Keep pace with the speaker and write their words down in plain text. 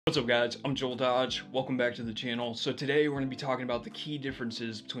What's up guys, I'm Joel Dodge, welcome back to the channel. So today we're going to be talking about the key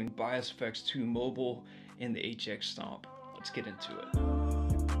differences between Bias FX 2 Mobile and the HX Stomp. Let's get into it.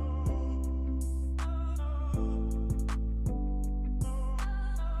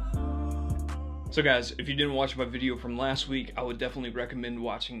 So guys, if you didn't watch my video from last week, I would definitely recommend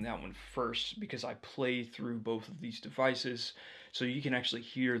watching that one first because I play through both of these devices so you can actually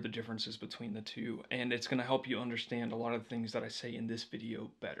hear the differences between the two, and it's going to help you understand a lot of the things that I say in this video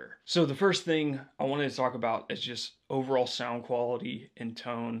better. So the first thing I wanted to talk about is just overall sound quality and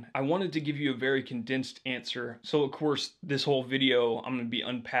tone. I wanted to give you a very condensed answer. So of course, this whole video, I'm going to be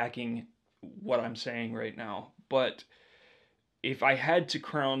unpacking what I'm saying right now, but if I had to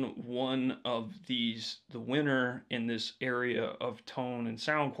crown one of these the winner in this area of tone and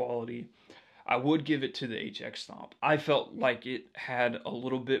sound quality, I would give it to the HX Stomp. I felt like it had a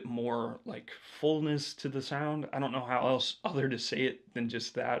little bit more like fullness to the sound. I don't know how else other to say it than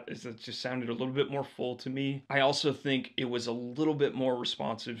just that, is it just sounded a little bit more full to me. I also think it was a little bit more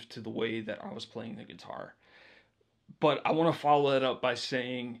responsive to the way that I was playing the guitar. But I want to follow that up by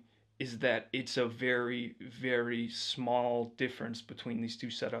saying is that it's a very, very small difference between these two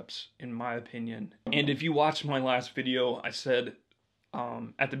setups, in my opinion. And if you watched my last video, I said,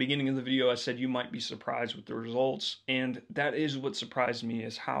 at the beginning of the video, I said you might be surprised with the results. And that is what surprised me,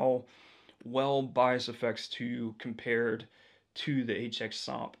 is how well Bias FX 2 compared to the HX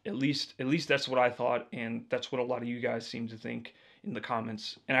Stomp. At least that's what I thought, and that's what a lot of you guys seem to think in the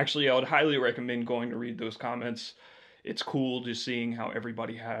comments. And actually, I would highly recommend going to read those comments. It's cool just seeing how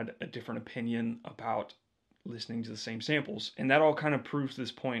everybody had a different opinion about listening to the same samples. And that all kind of proves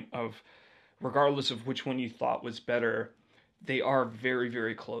this point of, regardless of which one you thought was better, they are very,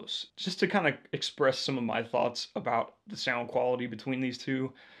 very close. Just to kind of express some of my thoughts about the sound quality between these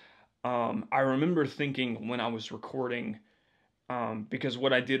two, I remember thinking when I was recording, because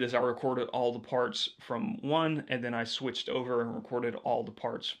what I did is I recorded all the parts from one, and then I switched over and recorded all the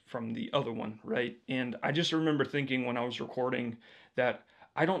parts from the other one, right? And I just remember thinking when I was recording that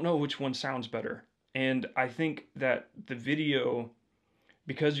I don't know which one sounds better. And I think that the video,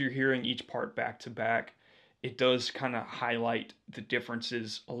 because you're hearing each part back to back, it does kind of highlight the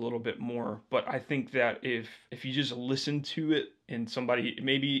differences a little bit more. But I think that if you just listen to it, and somebody,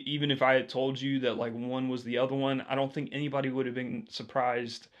 maybe even if I had told you that like one was the other one, I don't think anybody would have been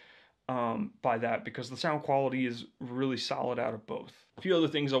surprised by that, because the sound quality is really solid out of both. A few other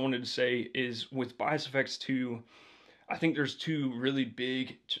things I wanted to say is with Bias FX 2, I think there's two really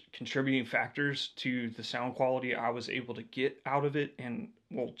big contributing factors to the sound quality I was able to get out of it, and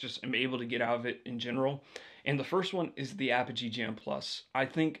well, just am able to get out of it in general. And the first one is the Apogee Jam Plus. I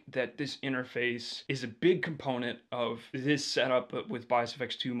think that this interface is a big component of this setup with Bias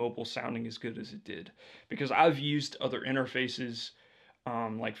FX 2 Mobile sounding as good as it did. Because I've used other interfaces,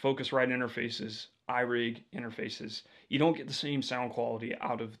 like Focusrite interfaces, iRig interfaces. You don't get the same sound quality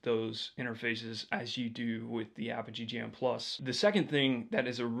out of those interfaces as you do with the Apogee Jam Plus. The second thing that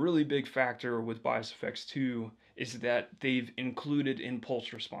is a really big factor with Bias FX 2 is that they've included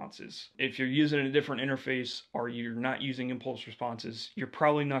impulse responses. If you're using a different interface or you're not using impulse responses, you're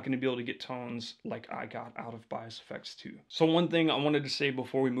probably not going to be able to get tones like I got out of Bias FX 2. So one thing I wanted to say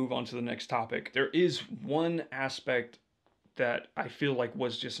before we move on to the next topic, there is one aspect that I feel like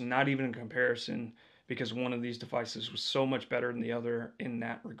was just not even a comparison, because one of these devices was so much better than the other in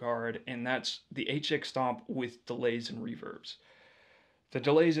that regard, and that's the HX Stomp with delays and reverbs. The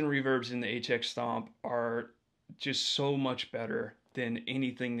delays and reverbs in the HX Stomp are just so much better than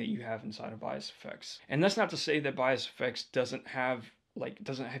anything that you have inside of Bias FX. And that's not to say that Bias FX doesn't have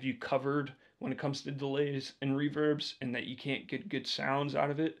you covered when it comes to delays and reverbs, and that you can't get good sounds out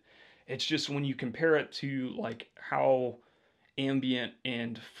of it. It's just when you compare it to like how ambient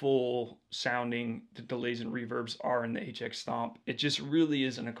and full sounding the delays and reverbs are in the HX Stomp, it just really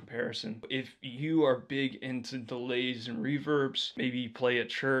isn't a comparison. If you are big into delays and reverbs, maybe you play at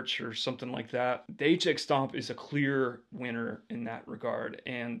church or something like that, the HX Stomp is a clear winner in that regard,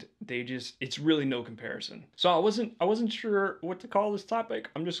 and it's really no comparison. So I wasn't sure what to call this topic.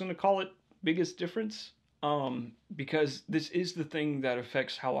 I'm just going to call it biggest difference, because this is the thing that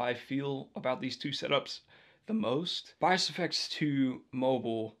affects how I feel about these two setups the most. Bias FX 2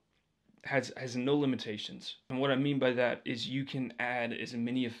 Mobile has no limitations. And what I mean by that is you can add as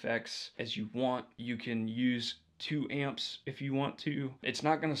many effects as you want. You can use 2 amps if you want to. It's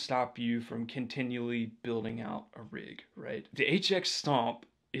not going to stop you from continually building out a rig, right? The HX Stomp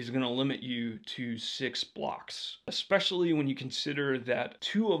is going to limit you to 6 blocks, especially when you consider that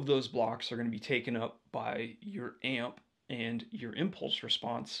 2 of those blocks are going to be taken up by your amp and your impulse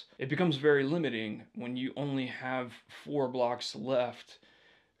response. It becomes very limiting when you only have 4 blocks left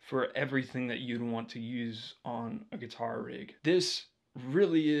for everything that you'd want to use on a guitar rig. This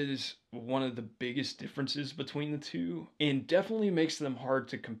really is one of the biggest differences between the two, and definitely makes them hard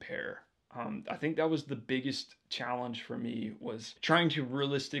to compare. I think that was the biggest challenge for me, was trying to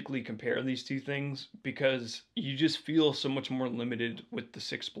realistically compare these two things, because you just feel so much more limited with the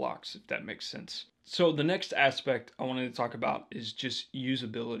 6 blocks, if that makes sense. So the next aspect I wanted to talk about is just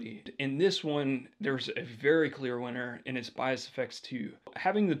usability. In this one, there's a very clear winner, and it's Bias Effects 2.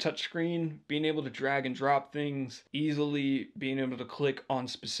 Having the touchscreen, being able to drag and drop things easily, being able to click on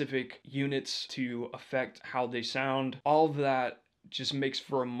specific units to affect how they sound, all of that just makes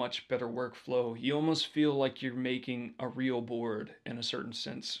for a much better workflow. You almost feel like you're making a real board in a certain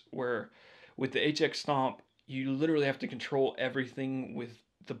sense, where with the HX Stomp, you literally have to control everything with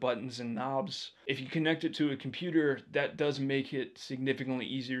the buttons and knobs. If you connect it to a computer, that does make it significantly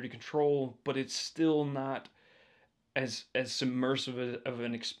easier to control, but it's still not as submersive of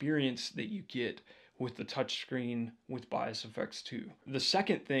an experience that you get with the touchscreen with Bias Effects 2. The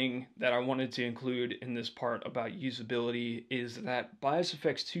second thing that I wanted to include in this part about usability is that Bias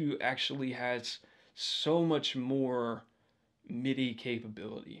Effects 2 actually has so much more MIDI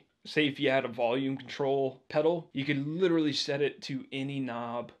capability. Say if you had a volume control pedal, you could literally set it to any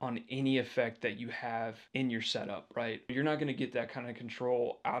knob on any effect that you have in your setup, right? You're not going to get that kind of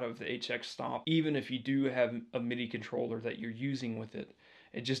control out of the HX Stomp, even if you do have a MIDI controller that you're using with it.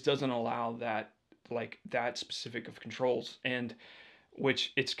 It just doesn't allow that, like that specific of controls, and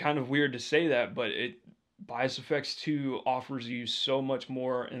which it's kind of weird to say that, but Bias Effects 2 offers you so much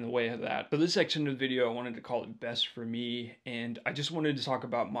more in the way of that. For this section of the video, I wanted to call it Best for Me, and I just wanted to talk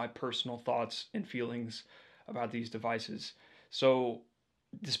about my personal thoughts and feelings about these devices. So,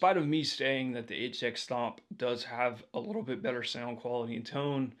 despite of me saying that the HX Stomp does have a little bit better sound quality and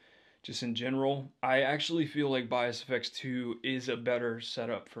tone, just in general, I actually feel like Bias Effects 2 is a better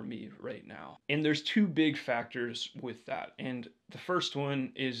setup for me right now. And there's two big factors with that. And the first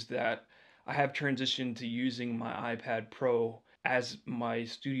one is that I have transitioned to using my iPad Pro as my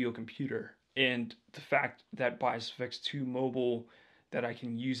studio computer. And the fact that Bias Effects 2 Mobile, that I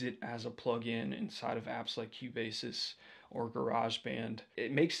can use it as a plugin inside of apps like Cubasis or GarageBand,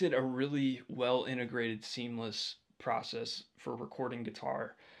 it makes it a really well integrated, seamless process for recording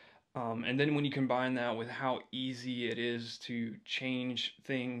guitar. And then when you combine that with how easy it is to change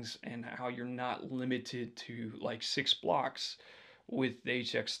things and how you're not limited to like 6 blocks with the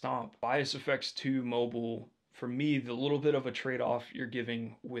HX Stomp, Bias Effects 2 Mobile, for me, the little bit of a trade-off you're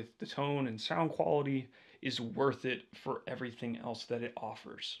giving with the tone and sound quality is worth it for everything else that it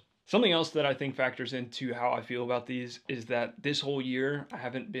offers. Something else that I think factors into how I feel about these is that this whole year I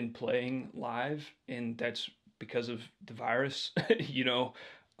haven't been playing live, and that's because of the virus, you know.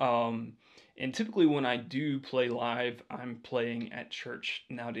 And typically when I do play live, I'm playing at church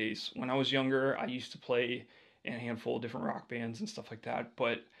nowadays. When I was younger, I used to play in a handful of different rock bands and stuff like that.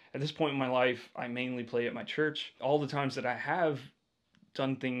 But at this point in my life, I mainly play at my church. All the times that I have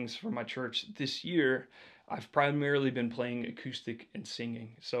done things for my church this year, I've primarily been playing acoustic and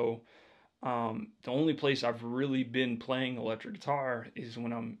singing. So the only place I've really been playing electric guitar is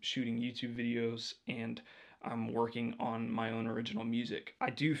when I'm shooting YouTube videos and I'm working on my own original music. I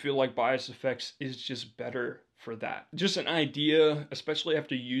do feel like Bias Effects is just better for that. Just an idea, especially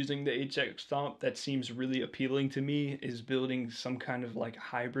after using the HX Stomp, that seems really appealing to me, is building some kind of like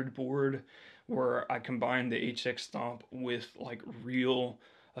hybrid board where I combine the HX Stomp with like real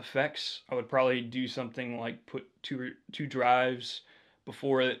effects. I would probably do something like put two drives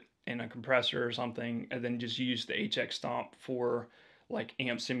before it and a compressor or something, and then just use the HX Stomp for like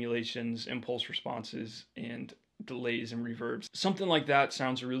amp simulations, impulse responses, and delays and reverbs. Something like that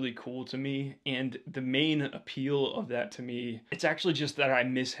sounds really cool to me, and the main appeal of that to me, it's actually just that I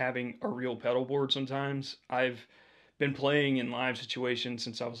miss having a real pedal board sometimes. I've been playing in live situations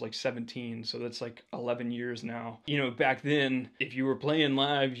since I was like 17, so that's like 11 years now. You know, back then, if you were playing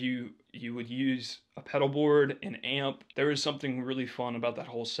live, you would use a pedal board, an amp. There was something really fun about that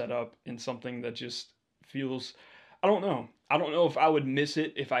whole setup, and something that just feels, I don't know. I don't know if I would miss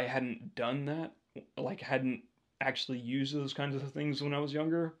it if I hadn't done that, like hadn't actually used those kinds of things when I was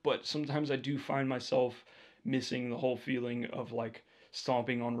younger, but sometimes I do find myself missing the whole feeling of like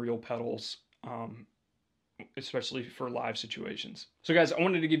stomping on real pedals, especially for live situations. So guys, I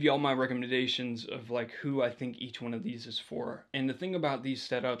wanted to give you all my recommendations of like who I think each one of these is for. And the thing about these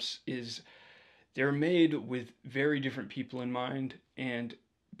setups is they're made with very different people in mind, and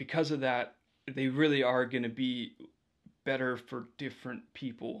because of that, they really are going to be better for different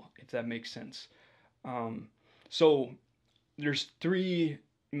people, if that makes sense. So there's three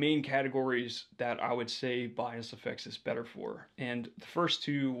main categories that I would say bias effects is better for. And the first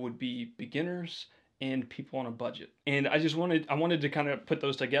two would be beginners and people on a budget. And I wanted to kind of put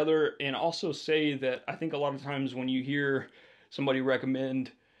those together and also say that I think a lot of times when you hear somebody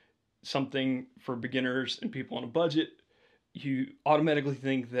recommend something for beginners and people on a budget, you automatically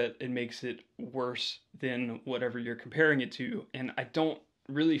think that it makes it worse than whatever you're comparing it to. And I don't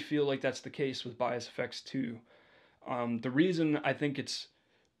really feel like that's the case with bias effects 2. The reason I think it's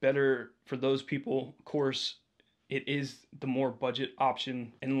better for those people, of course, it is the more budget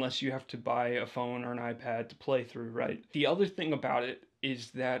option unless you have to buy a phone or an iPad to play through, right? The other thing about it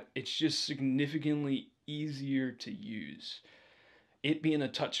is that it's just significantly easier to use. It being a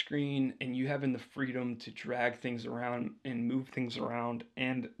touchscreen and you having the freedom to drag things around and move things around.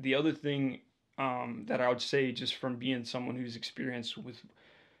 And the other thing that I would say, just from being someone who's experienced with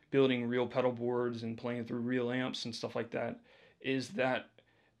building real pedal boards and playing through real amps and stuff like that, is that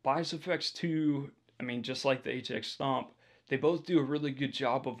Bias Effects 2, I mean, just like the HX Stomp, they both do a really good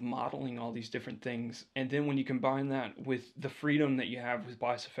job of modeling all these different things. And then when you combine that with the freedom that you have with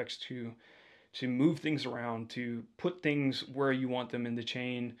Bias Effects 2 to move things around, to put things where you want them in the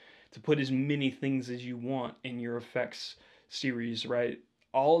chain, to put as many things as you want in your effects series, right?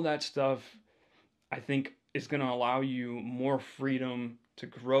 All of that stuff, I think, is going to allow you more freedom to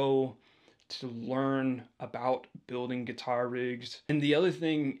grow, to learn about building guitar rigs. And the other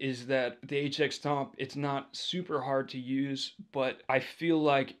thing is that the HX Stomp, it's not super hard to use, but I feel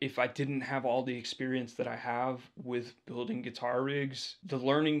like if I didn't have all the experience that I have with building guitar rigs, the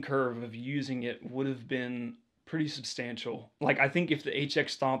learning curve of using it would have been pretty substantial. Like, I think if the HX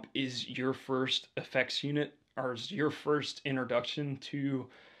Stomp is your first effects unit, or is your first introduction to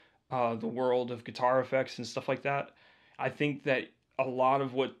the world of guitar effects and stuff like that, I think that a lot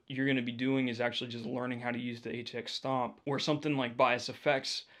of what you're going to be doing is actually just learning how to use the HX Stomp. Or something like Bias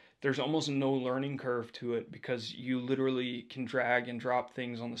Effects, there's almost no learning curve to it because you literally can drag and drop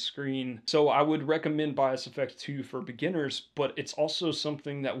things on the screen. So I would recommend Bias Effects 2 for beginners, but it's also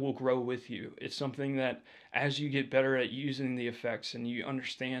something that will grow with you. It's something that as you get better at using the effects and you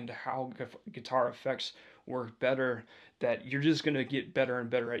understand how guitar effects work better, that you're just going to get better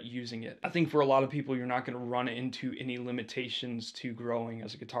and better at using it. I think for a lot of people, you're not going to run into any limitations to growing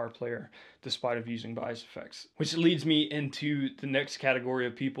as a guitar player despite of using bias effects. Which leads me into the next category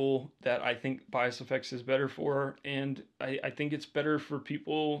of people that I think bias effects is better for, and I think it's better for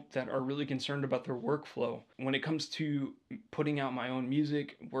people that are really concerned about their workflow. When it comes to putting out my own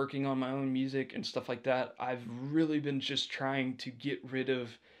music, working on my own music and stuff like that, I've really been just trying to get rid of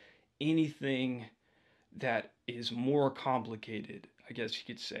anything that is more complicated, I guess you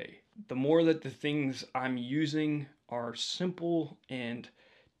could say. The more that the things I'm using are simple and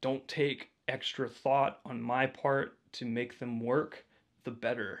don't take extra thought on my part to make them work, the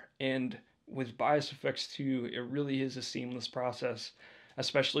better. And with Bias Effects 2, it really is a seamless process,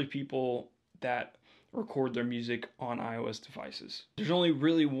 especially people that record their music on iOS devices. There's only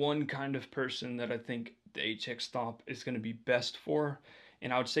really one kind of person that I think the HX Stomp is going to be best for,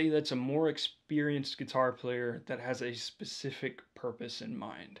 and I would say that's a more experienced guitar player that has a specific purpose in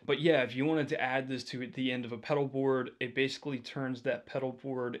mind. But yeah, if you wanted to add this to the end of a pedal board, it basically turns that pedal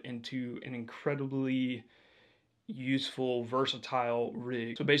board into an incredibly useful, versatile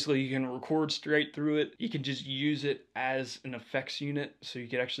rig. So basically you can record straight through it. You can just use it as an effects unit. So you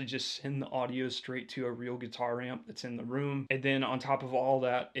could actually just send the audio straight to a real guitar amp that's in the room. And then on top of all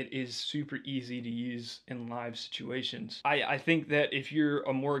that, it is super easy to use in live situations. I think that if you're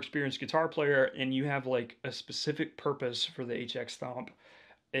a more experienced guitar player and you have like a specific purpose for the HX Stomp,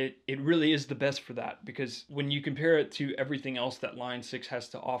 it really is the best for that, because when you compare it to everything else that Line 6 has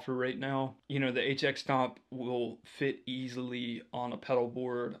to offer right now, you know, the HX Stomp will fit easily on a pedal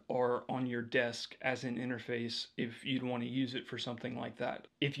board or on your desk as an interface if you'd want to use it for something like that.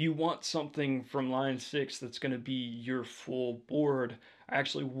 If you want something from Line 6 that's going to be your full board, I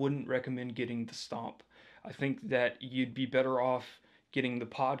actually wouldn't recommend getting the Stomp. I think that you'd be better off getting the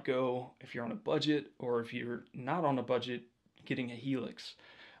Pod Go if you're on a budget, or if you're not on a budget, getting a Helix.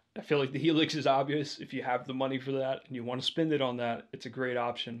 I feel like the Helix is obvious. If you have the money for that and you want to spend it on that, it's a great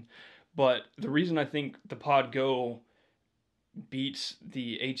option. But the reason I think the Pod Go beats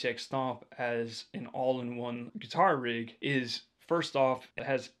the HX Stomp as an all-in-one guitar rig is, first off, it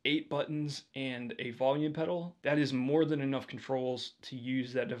has 8 buttons and a volume pedal. That is more than enough controls to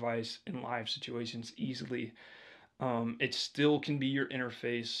use that device in live situations easily. It still can be your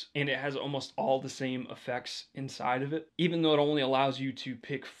interface, and it has almost all the same effects inside of it. Even though it only allows you to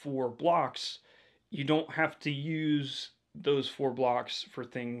pick 4 blocks, you don't have to use those 4 blocks for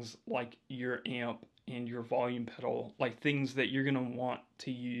things like your amp and your volume pedal, like things that you're gonna want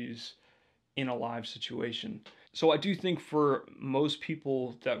to use in a live situation. So I do think for most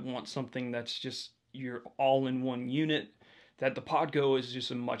people that want something that's just your all-in-one unit, that the Podgo is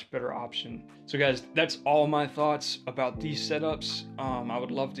just a much better option. So guys, that's all my thoughts about these setups. I would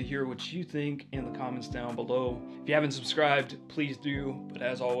love to hear what you think in the comments down below. If you haven't subscribed, please do. But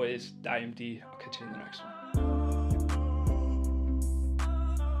as always, DieMD, I'll catch you in the next one.